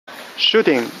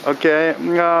Shooting. Okay.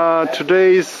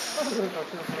 Today's.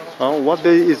 What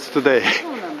day is today?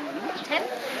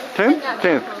 10th.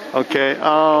 10th. Okay.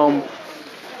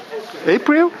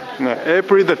 April? No,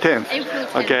 April the 10th. April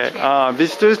 10th. Okay.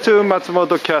 Visitors to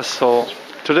Matsumoto Castle.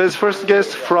 Today's first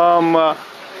guest from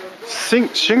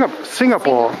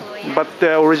Singapore, but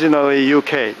originally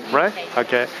UK, right?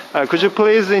 Okay. Could you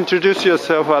please introduce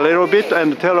yourself a little bit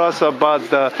and tell us about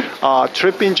the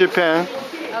trip in Japan?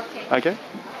 Okay.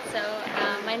 So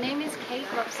my name is Kate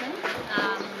Robson.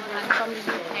 I'm from the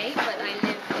UK, but I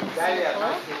live in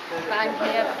Singapore. But I'm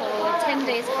here for 10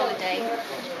 days holiday,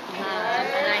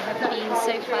 and I have been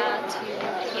so far to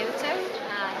Kyoto,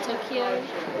 Tokyo,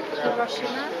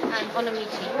 Hiroshima, and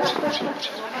Onomichi.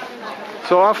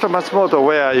 So after Matsumoto,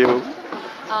 where are you?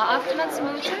 After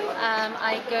Matsumoto,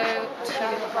 I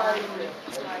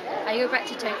go back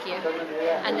to Tokyo,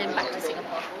 and then back to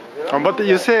Singapore. But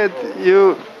you said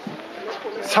you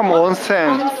some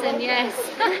onsen. Onsen, yes.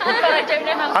 I don't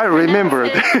know how. I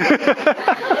remembered.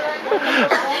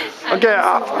 Okay.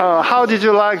 How did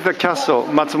you like the castle,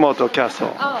 Matsumoto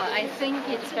Castle? Oh, I think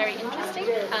it's very interesting.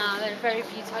 A very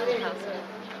beautiful castle.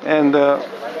 And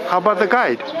how about the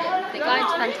guide? The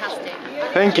guide's fantastic.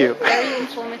 Thank you. Very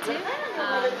informative.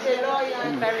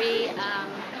 Very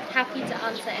happy to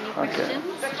answer any questions.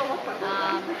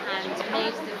 And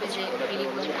made the visit really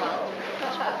worthwhile.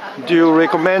 Do you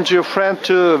recommend your friend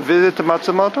to visit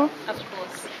Matsumoto? Of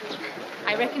course.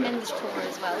 I recommend this tour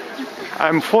as well.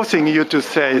 I'm forcing you to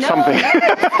say something.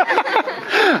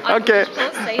 Okay. Of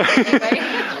course, say it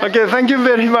anyway. Okay, thank you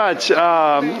very much.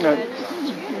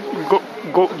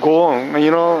 Go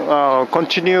on,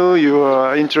 continue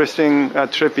your interesting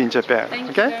trip in Japan. Thank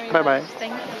you okay? very Bye-bye. much.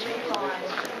 Thank you.